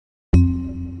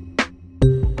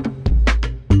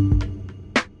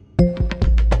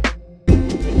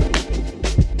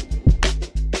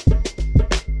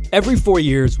Every 4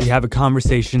 years, we have a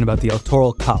conversation about the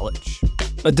Electoral College.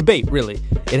 A debate, really.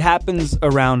 It happens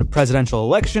around a presidential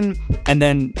election and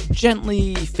then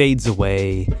gently fades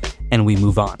away and we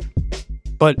move on.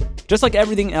 But just like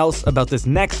everything else about this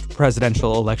next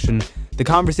presidential election, the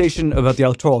conversation about the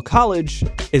Electoral College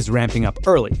is ramping up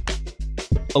early.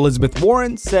 Elizabeth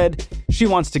Warren said she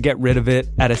wants to get rid of it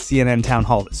at a CNN town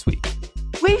hall this week.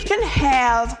 We can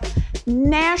have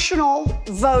national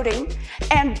voting,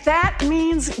 and that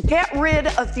means get rid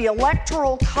of the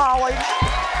Electoral College.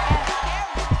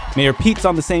 Mayor Pete's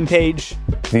on the same page.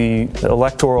 The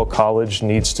Electoral College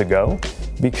needs to go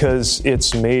because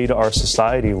it's made our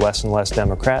society less and less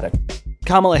democratic.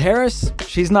 Kamala Harris,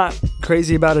 she's not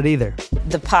crazy about it either.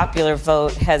 The popular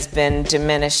vote has been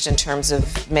diminished in terms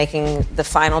of making the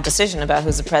final decision about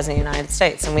who's the president of the United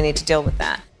States, and we need to deal with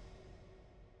that.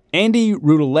 Andy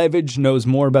Rudalevich knows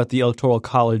more about the Electoral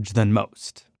College than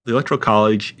most. The Electoral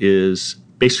College is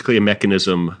basically a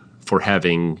mechanism for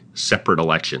having separate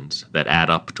elections that add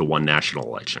up to one national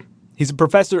election. He's a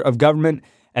professor of government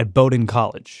at Bowdoin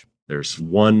College. There's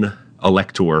one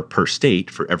elector per state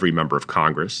for every member of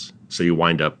Congress. So you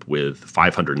wind up with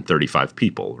 535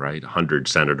 people, right? 100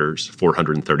 senators,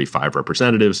 435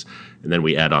 representatives, and then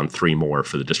we add on 3 more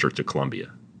for the District of Columbia.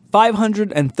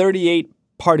 538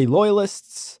 party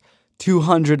loyalists,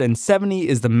 270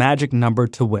 is the magic number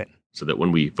to win. So that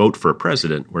when we vote for a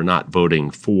president, we're not voting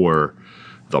for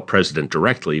the president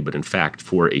directly, but in fact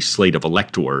for a slate of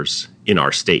electors in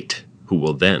our state who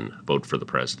will then vote for the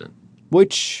president.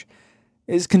 Which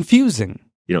is confusing.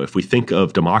 You know, if we think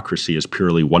of democracy as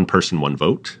purely one person, one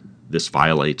vote, this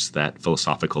violates that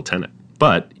philosophical tenet.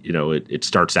 But, you know, it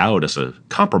starts out as a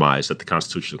compromise at the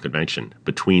Constitutional Convention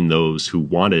between those who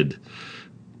wanted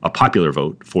a popular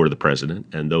vote for the president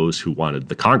and those who wanted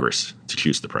the Congress to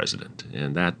choose the president.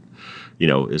 And that, you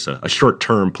know, is a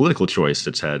short-term political choice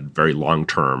that's had very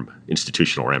long-term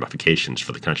institutional ramifications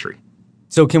for the country.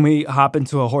 So can we hop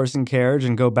into a horse and carriage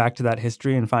and go back to that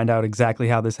history and find out exactly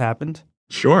how this happened?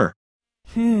 Sure.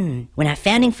 When our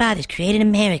founding fathers created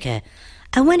America,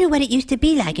 I wonder what it used to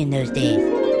be like in those days.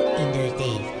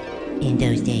 In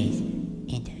those days.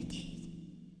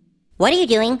 What are you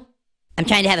doing? I'm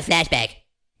trying to have a flashback.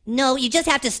 No, you just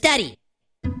have to study.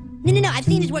 No, I've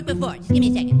seen this work before. Just give me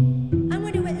a second. I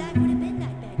wonder what life would have been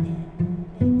like back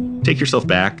then. Take yourself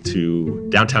back to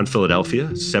downtown Philadelphia,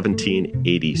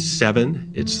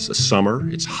 1787. It's a summer.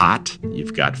 It's hot.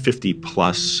 You've got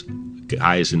 50-plus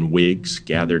guys in wigs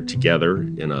gathered together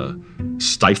in a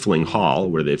stifling hall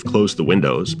where they've closed the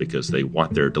windows because they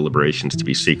want their deliberations to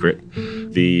be secret.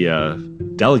 The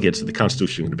delegates of the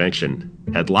Constitutional Convention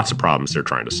had lots of problems they're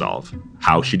trying to solve.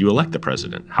 How should you elect the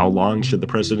president? How long should the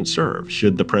president serve?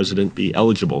 Should the president be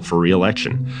eligible for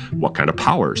re-election? What kind of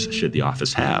powers should the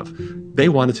office have? They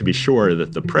wanted to be sure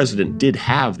that the president did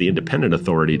have the independent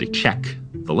authority to check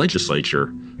the legislature,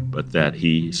 but that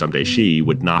he, someday she,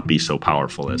 would not be so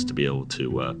powerful as to be able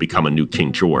to become a new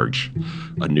King George,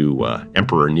 a new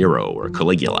Emperor Nero or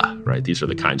Caligula, right? These are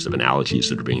the kinds of analogies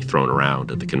that are being thrown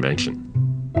around at the convention.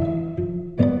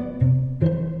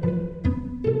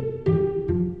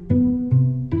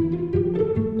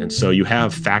 And so you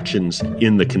have factions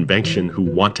in the convention who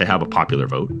want to have a popular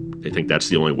vote. They think that's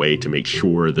the only way to make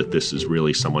sure that this is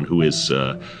really someone who is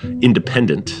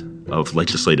independent of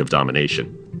legislative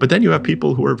domination. But then you have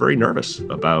people who are very nervous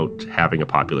about having a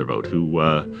popular vote, who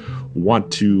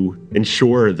want to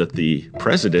ensure that the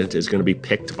president is going to be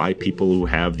picked by people who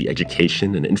have the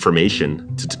education and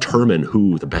information to determine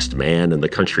who the best man in the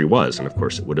country was. And of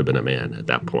course, it would have been a man at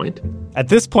that point. At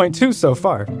this point, too, so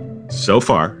far. So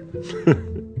far.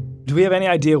 Do we have any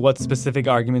idea what specific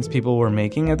arguments people were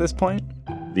making at this point?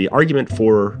 The argument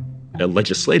for a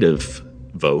legislative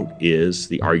vote is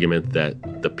the argument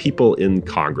that the people in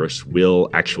Congress will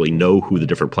actually know who the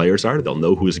different players are. They'll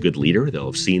know who is a good leader. They'll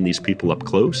have seen these people up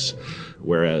close,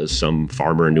 whereas some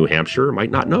farmer in New Hampshire might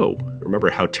not know.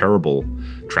 Remember how terrible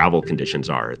travel conditions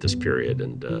are at this period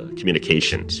and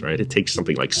communications, right? It takes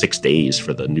something like 6 days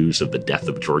for the news of the death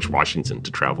of George Washington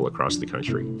to travel across the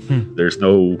country. There's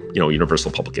no,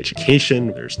 universal public education.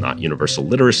 There's not universal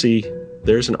literacy.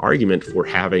 There's an argument for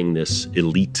having this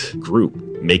elite group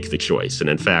make the choice. And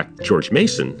in fact, George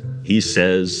Mason, he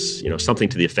says, something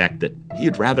to the effect that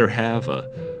he'd rather have a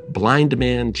blind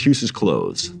man choose his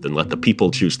clothes than let the people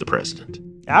choose the president.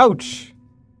 Ouch.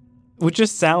 Which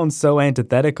just sounds so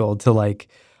antithetical to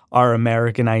our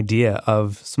American idea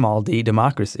of small d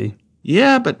democracy.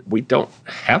 Yeah, but we don't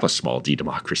have a small d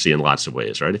democracy in lots of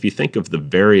ways, right? If you think of the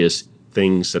various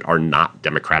things that are not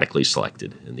democratically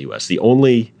selected in the U.S., the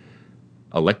only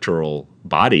electoral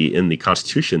body in the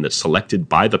Constitution that's selected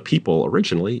by the people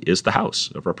originally is the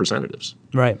House of Representatives.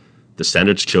 Right. The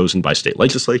Senate's chosen by state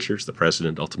legislatures, the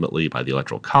president ultimately by the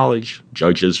Electoral College.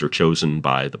 Judges are chosen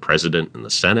by the president and the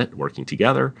Senate working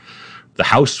together. The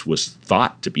House was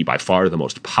thought to be by far the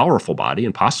most powerful body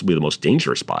and possibly the most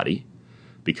dangerous body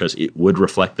because it would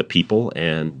reflect the people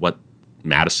and what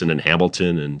Madison and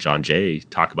Hamilton and John Jay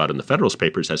talk about in the Federalist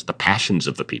Papers as the passions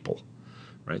of the people.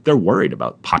 Right? They're worried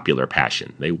about popular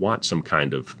passion. They want some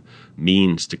kind of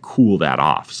means to cool that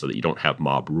off so that you don't have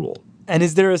mob rule. And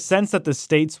is there a sense that the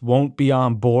states won't be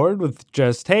on board with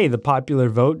just, hey, the popular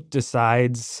vote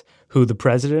decides who the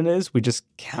president is? We just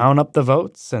count up the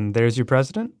votes and there's your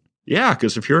president? Yeah,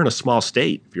 because if you're in a small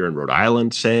state, if you're in Rhode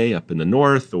Island, say, up in the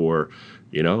north, or,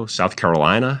 South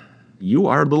Carolina, you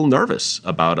are a little nervous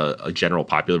about a general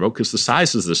popular vote because the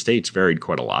sizes of the states varied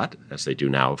quite a lot, as they do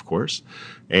now, of course.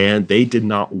 And they did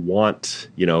not want,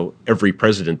 every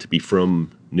president to be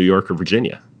from New York or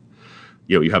Virginia.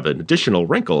 You have an additional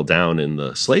wrinkle down in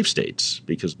the slave states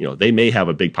because, they may have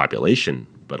a big population,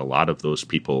 but a lot of those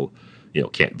people,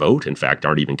 can't vote. In fact,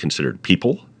 aren't even considered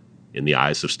people in the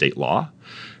eyes of state law.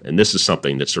 And this is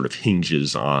something that sort of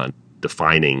hinges on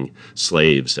defining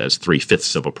slaves as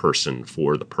 3/5 of a person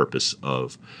for the purpose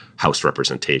of House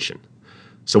representation.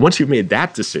 So once you've made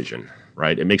that decision,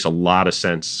 right, it makes a lot of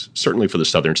sense, certainly for the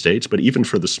southern states, but even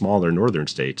for the smaller northern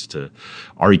states, to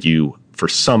argue for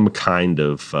some kind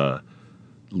of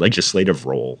legislative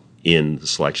role in the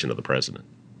selection of the president.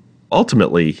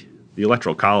 Ultimately, the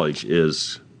Electoral College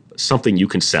is something you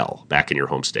can sell back in your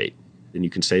home state. And you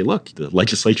can say, look, the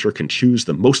legislature can choose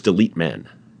the most elite men.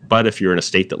 But if you're in a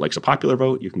state that likes a popular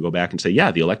vote, you can go back and say,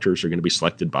 yeah, the electors are going to be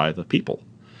selected by the people.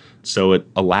 So it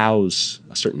allows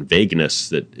a certain vagueness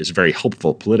that is very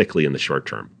helpful politically in the short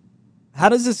term. How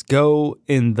does this go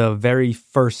in the very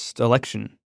first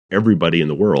election? Everybody in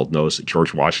the world knows that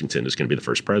George Washington is going to be the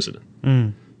first president.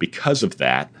 Because of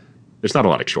that, there's not a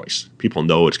lot of choice. People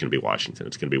know it's going to be Washington.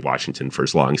 It's going to be Washington for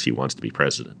as long as he wants to be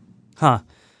president.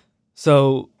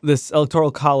 So this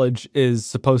Electoral College is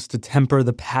supposed to temper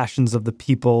the passions of the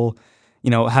people,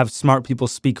 have smart people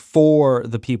speak for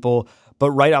the people.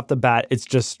 But right off the bat, it's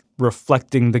just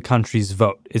reflecting the country's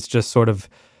vote. It's just sort of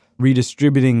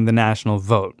redistributing the national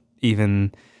vote,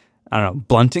 even,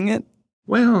 blunting it.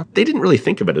 Well, they didn't really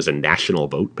think of it as a national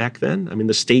vote back then. I mean,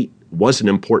 the state was an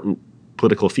important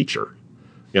political feature.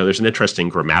 There's an interesting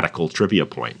grammatical trivia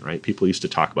point, right? People used to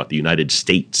talk about the United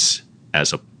States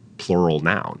as a plural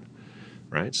noun.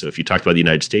 Right? So if you talked about the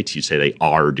United States, you'd say they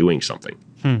are doing something.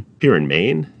 Here in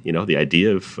Maine, the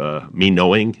idea of me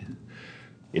knowing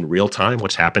in real time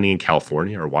what's happening in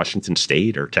California or Washington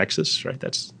State or Texas, right?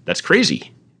 That's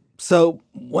crazy. So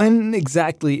when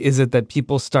exactly is it that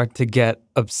people start to get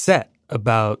upset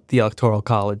about the Electoral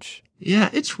College? Yeah,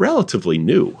 it's relatively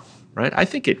new, right? I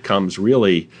think it comes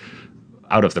really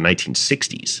out of the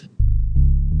 1960s.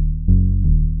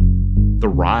 The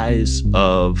rise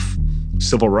of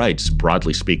civil rights,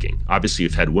 broadly speaking. Obviously,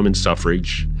 you've had women's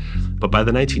suffrage, but by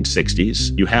the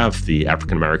 1960s, you have the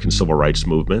African-American civil rights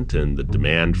movement and the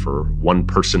demand for one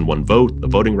person, one vote, the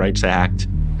Voting Rights Act.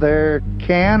 There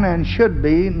can and should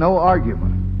be no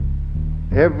argument.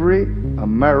 Every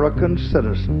American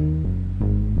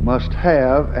citizen must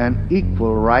have an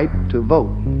equal right to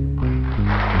vote.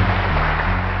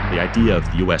 The idea of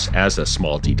the U.S. as a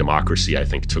small d democracy, I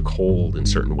think, took hold in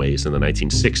certain ways in the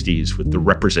 1960s with the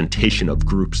representation of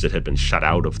groups that had been shut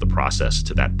out of the process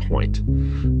to that point.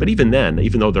 But even then,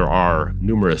 even though there are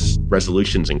numerous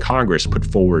resolutions in Congress put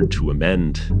forward to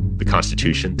amend the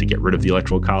Constitution to get rid of the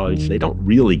Electoral College, they don't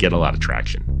really get a lot of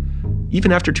traction.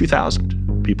 Even after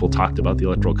 2000, people talked about the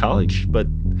Electoral College, but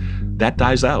that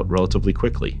dies out relatively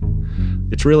quickly.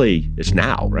 It's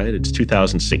now, right? It's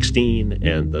 2016,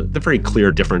 and the very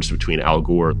clear difference between Al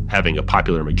Gore having a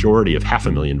popular majority of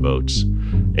 500,000 votes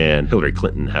and Hillary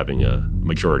Clinton having a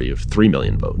majority of 3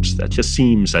 million votes. That just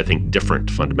seems, I think, different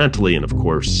fundamentally, and of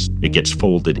course, it gets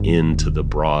folded into the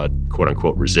broad,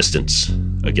 quote-unquote, resistance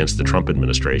against the Trump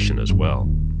administration as well.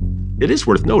 It is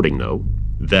worth noting, though,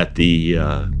 that the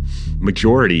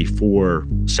majority for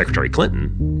Secretary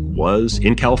Clinton was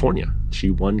in California. She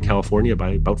won California by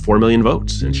about 4 million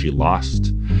votes, and she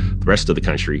lost the rest of the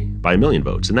country by 1 million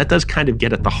votes. And that does kind of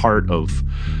get at the heart of,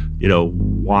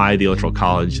 why the Electoral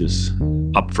College is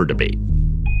up for debate.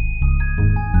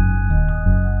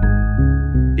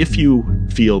 If you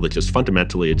feel that just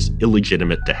fundamentally it's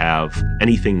illegitimate to have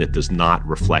anything that does not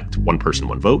reflect one person,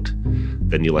 one vote,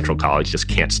 then the Electoral College just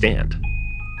can't stand.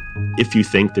 If you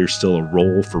think there's still a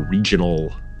role for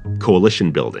regional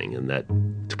coalition building and that,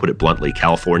 to put it bluntly,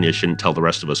 California shouldn't tell the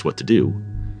rest of us what to do,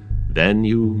 then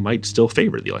you might still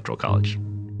favor the Electoral College.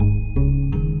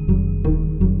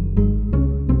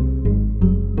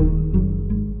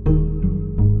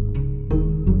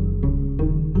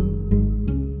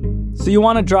 So you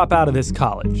want to drop out of this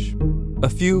college. A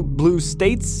few blue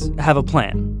states have a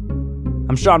plan.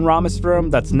 I'm Sean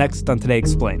Rameswaram. That's next on Today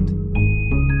Explained.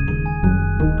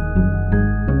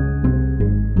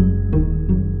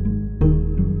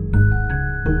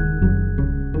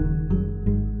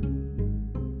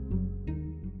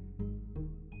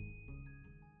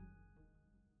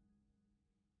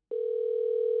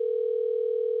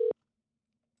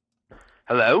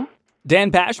 Hello?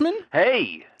 Dan Pashman?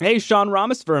 Hey. Hey, Sean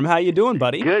Rameswaram. How you doing,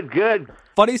 buddy? Good.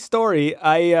 Funny story.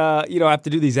 I have to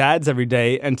do these ads every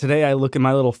day, and today I look in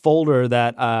my little folder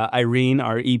that Irene,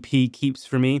 our EP, keeps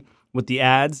for me with the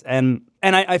ads, and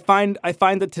I find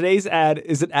that today's ad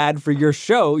is an ad for your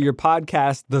show, your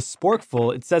podcast, The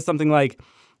Sporkful. It says something like,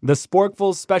 "The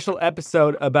Sporkful special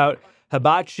episode about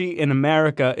hibachi in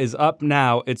America is up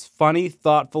now. It's funny,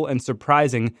 thoughtful, and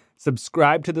surprising.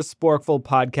 Subscribe to The Sporkful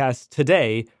podcast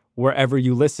today, wherever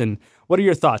you listen." What are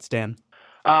your thoughts, Dan?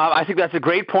 I think that's a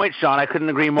great point, Sean. I couldn't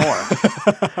agree more.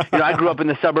 I grew up in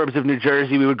the suburbs of New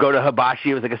Jersey. We would go to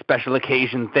hibachi. It was like a special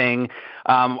occasion thing.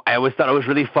 I always thought it was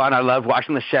really fun. I loved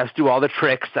watching the chefs do all the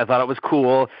tricks. I thought it was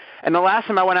cool. And the last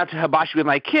time I went out to hibachi with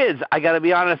my kids, I got to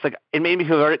be honest, it made me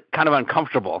feel very kind of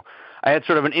uncomfortable. I had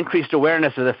sort of an increased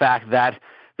awareness of the fact that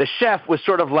the chef was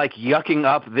sort of like yucking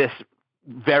up this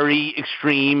very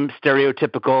extreme,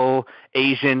 stereotypical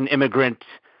Asian immigrant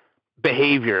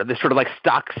behavior, this sort of like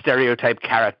stock stereotype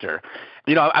character.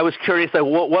 I was curious, like,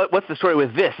 what's the story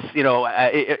with this?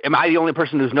 Am I the only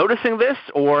person who's noticing this,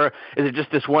 or is it just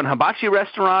this one hibachi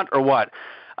restaurant, or what?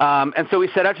 And so we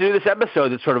set out to do this episode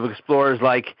that sort of explores,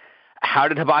 like, how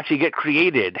did hibachi get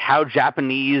created? How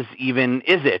Japanese even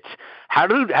is it? How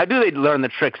do they learn the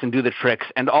tricks and do the tricks?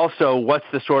 And also, what's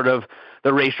the sort of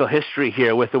the racial history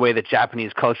here with the way that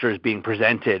Japanese culture is being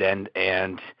presented,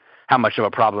 and how much of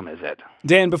a problem is it?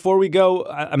 Dan, before we go,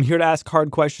 I'm here to ask hard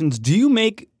questions. Do you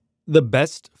make the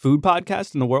best food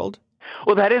podcast in the world?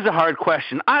 Well, that is a hard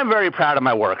question. I'm very proud of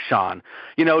my work, Sean.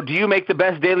 Do you make the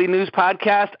best daily news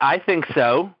podcast? I think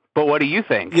so. But what do you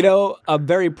think? I'm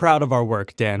very proud of our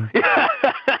work, Dan.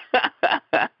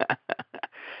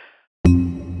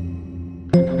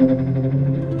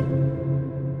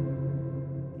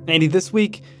 Andy, this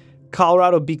week,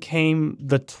 Colorado became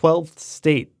the 12th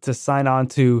state to sign on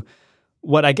to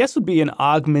what I guess would be an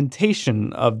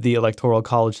augmentation of the Electoral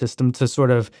College system to sort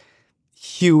of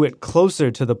hew it closer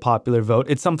to the popular vote.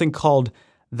 It's something called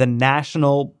the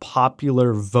National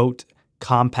Popular Vote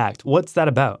Compact. What's that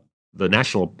about? The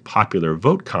National Popular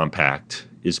Vote Compact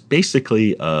is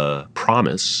basically a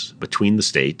promise between the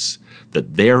states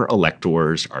that their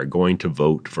electors are going to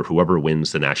vote for whoever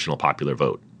wins the national popular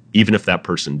vote, even if that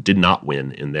person did not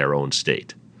win in their own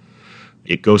state.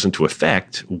 It goes into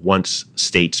effect once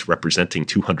states representing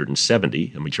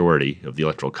 270, a majority of the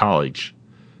Electoral College,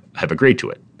 have agreed to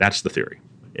it. That's the theory.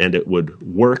 And it would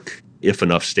work if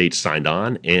enough states signed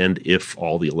on and if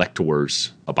all the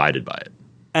electors abided by it.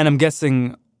 And I'm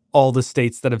guessing all the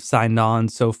states that have signed on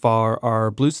so far are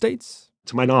blue states?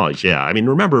 To my knowledge, yeah. I mean,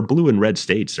 remember, blue and red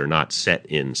states are not set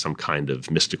in some kind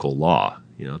of mystical law.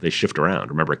 They shift around.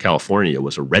 Remember, California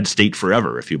was a red state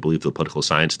forever, if you believe the political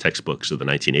science textbooks of the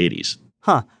 1980s.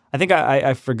 Huh. I think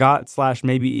I forgot /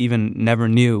 maybe even never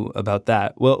knew about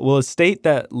that. Will a state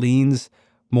that leans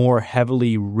more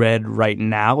heavily red right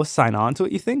now sign on to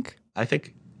it, you think? I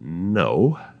think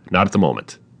no, not at the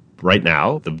moment. Right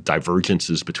now, the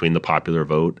divergences between the popular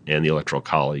vote and the Electoral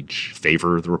College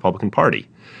favor the Republican Party.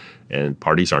 And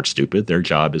parties aren't stupid. Their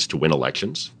job is to win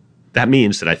elections. That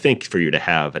means that I think for you to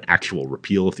have an actual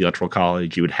repeal of the Electoral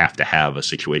College, you would have to have a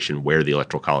situation where the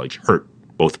Electoral College hurt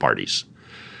both parties.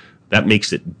 That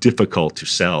makes it difficult to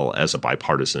sell as a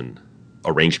bipartisan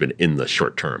arrangement in the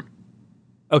short term.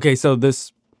 Okay, so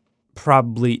this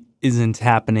probably isn't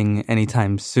happening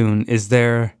anytime soon. Is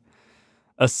there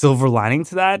a silver lining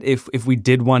to that? If we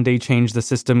did one day change the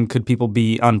system, could people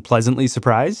be unpleasantly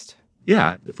surprised?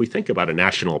 Yeah, if we think about a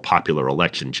national popular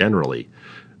election generally,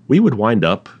 we would wind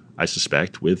up, I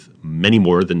suspect, with many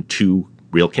more than 2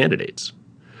 real candidates.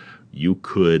 You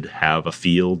could have a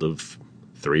field of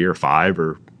 3 or 5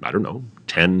 or,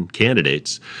 10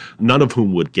 candidates, none of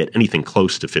whom would get anything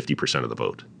close to 50% of the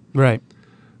vote. Right.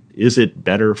 Is it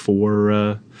better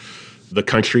for the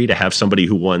country to have somebody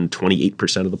who won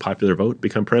 28% of the popular vote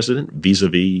become president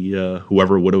vis-a-vis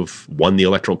whoever would have won the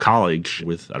Electoral College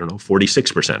with,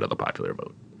 46% of the popular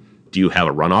vote? Do you have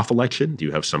a runoff election? Do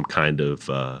you have some kind of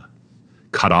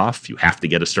cutoff? You have to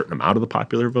get a certain amount of the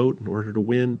popular vote in order to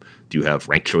win? Do you have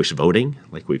ranked choice voting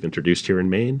like we've introduced here in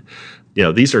Maine?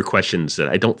 These are questions that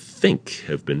I don't think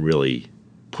have been really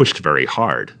pushed very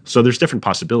hard. So there's different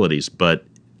possibilities, but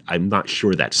I'm not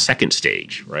sure that second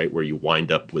stage, right, where you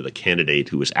wind up with a candidate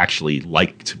who is actually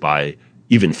liked by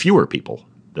even fewer people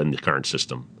than the current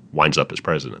system winds up as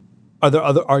president. Are there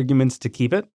other arguments to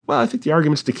keep it? Well, I think the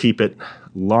arguments to keep it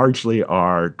largely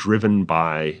are driven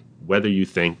by whether you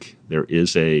think there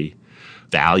is a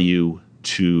value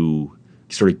to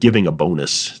sort of giving a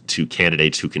bonus to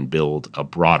candidates who can build a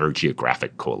broader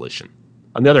geographic coalition.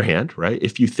 On the other hand, right,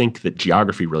 if you think that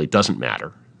geography really doesn't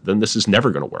matter, then this is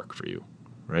never going to work for you,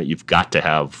 right? You've got to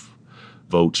have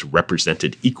votes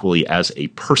represented equally as a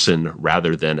person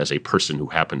rather than as a person who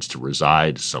happens to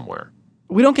reside somewhere.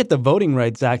 We don't get the Voting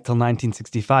Rights Act till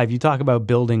 1965. You talk about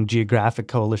building geographic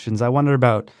coalitions. I wonder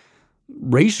about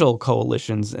racial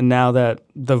coalitions. And now that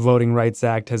the Voting Rights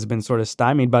Act has been sort of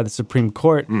stymied by the Supreme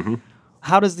Court,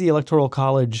 how does the Electoral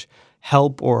College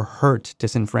help or hurt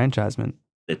disenfranchisement?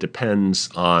 It depends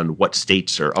on what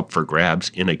states are up for grabs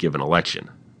in a given election.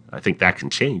 I think that can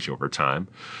change over time.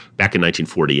 Back in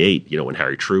 1948, when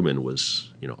Harry Truman was,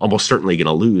 almost certainly going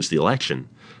to lose the election,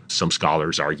 some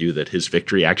scholars argue that his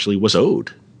victory actually was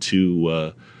owed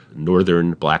to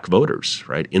northern black voters,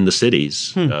 right, in the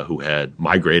cities who had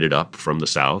migrated up from the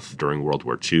South during World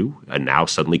War II and now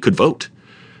suddenly could vote.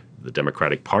 The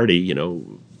Democratic Party,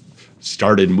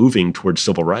 started moving towards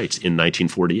civil rights in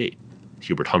 1948.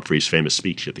 Hubert Humphrey's famous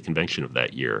speech at the convention of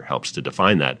that year helps to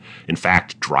define that. In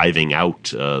fact, driving out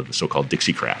the so-called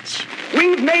Dixiecrats.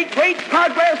 We've made great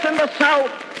progress in the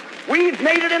South. We've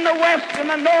made it in the West, in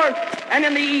the North, and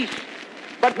in the East.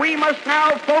 But we must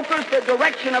now focus the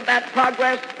direction of that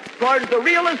progress towards the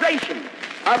realization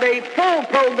of a full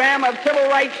program of civil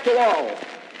rights to all.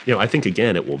 I think,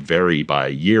 again, it will vary by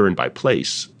year and by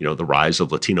place. The rise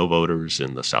of Latino voters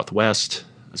in the Southwest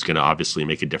is going to obviously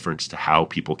make a difference to how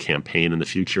people campaign in the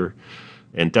future.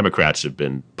 And Democrats have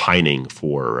been pining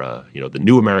for, the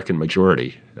new American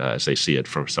majority as they see it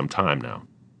for some time now.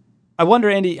 I wonder,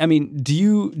 Andy, do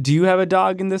you have a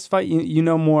dog in this fight? You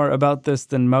know more about this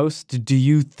than most. Do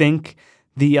you think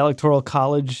the Electoral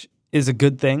College is a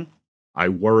good thing? I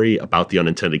worry about the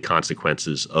unintended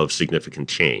consequences of significant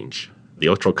change. The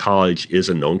Electoral College is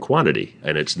a known quantity,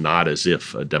 and it's not as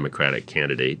if a Democratic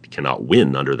candidate cannot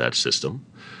win under that system.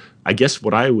 I guess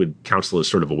what I would counsel is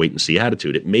sort of a wait-and-see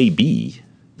attitude. It may be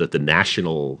that the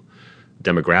national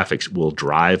demographics will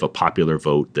drive a popular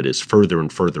vote that is further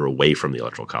and further away from the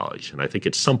Electoral College. And I think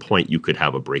at some point you could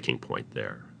have a breaking point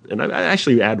there. And I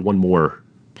actually add one more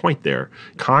point there.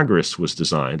 Congress was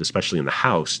designed, especially in the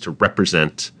House, to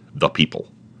represent the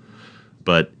people.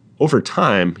 But over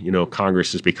time,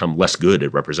 Congress has become less good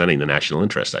at representing the national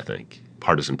interest, I think.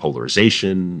 Partisan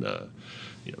polarization,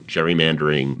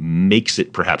 gerrymandering makes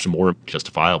it perhaps more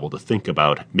justifiable to think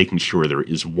about making sure there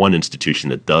is one institution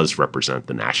that does represent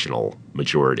the national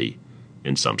majority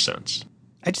in some sense.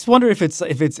 I just wonder if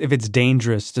it's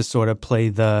dangerous to sort of play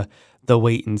the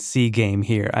wait and see game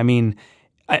here. I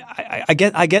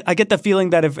get the feeling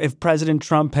that if President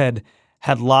Trump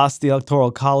had lost the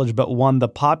Electoral College but won the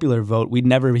popular vote, we'd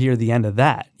never hear the end of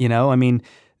that.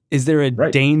 Is there a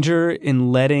danger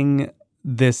in letting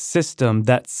this system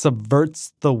that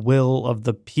subverts the will of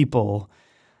the people,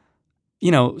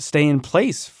 stay in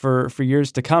place for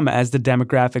years to come as the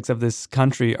demographics of this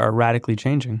country are radically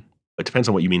changing? It depends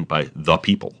on what you mean by the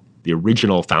people. The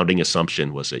original founding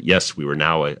assumption was that, yes, we were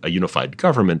now a unified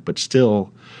government, but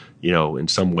still, in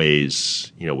some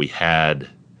ways, we had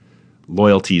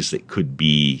loyalties that could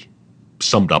be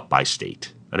summed up by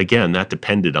state. And again, that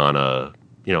depended on a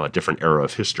different era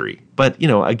of history. But,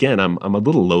 again, I'm a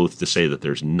little loath to say that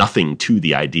there's nothing to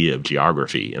the idea of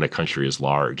geography in a country as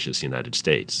large as the United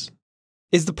States.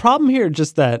 Is the problem here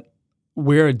just that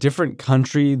we're a different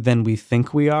country than we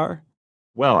think we are?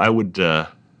 Well, I would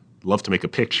love to make a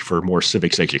pitch for more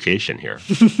civics education here.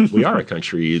 We are a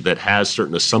country that has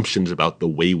certain assumptions about the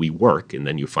way we work, and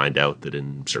then you find out that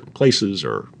in certain places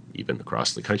or even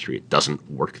across the country, it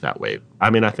doesn't work that way.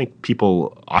 I think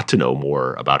people ought to know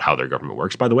more about how their government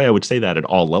works. By the way, I would say that at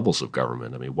all levels of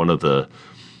government. One of the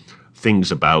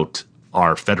things about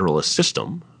our federalist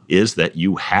system is that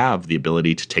you have the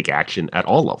ability to take action at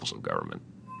all levels of government.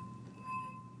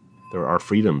 There are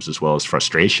freedoms as well as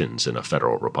frustrations in a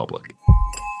federal republic.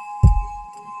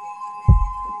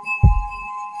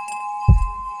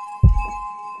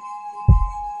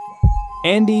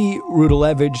 Andy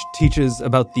Rudalevich teaches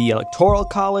about the Electoral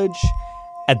College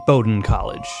at Bowdoin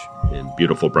College in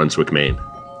beautiful Brunswick, Maine.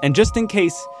 And just in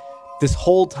case this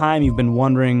whole time you've been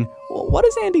wondering, well, what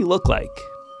does Andy look like?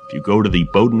 If you go to the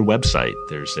Bowdoin website,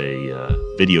 there's a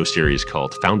video series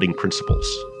called Founding Principles.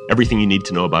 Everything you need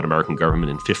to know about American government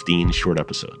in 15 short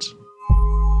episodes.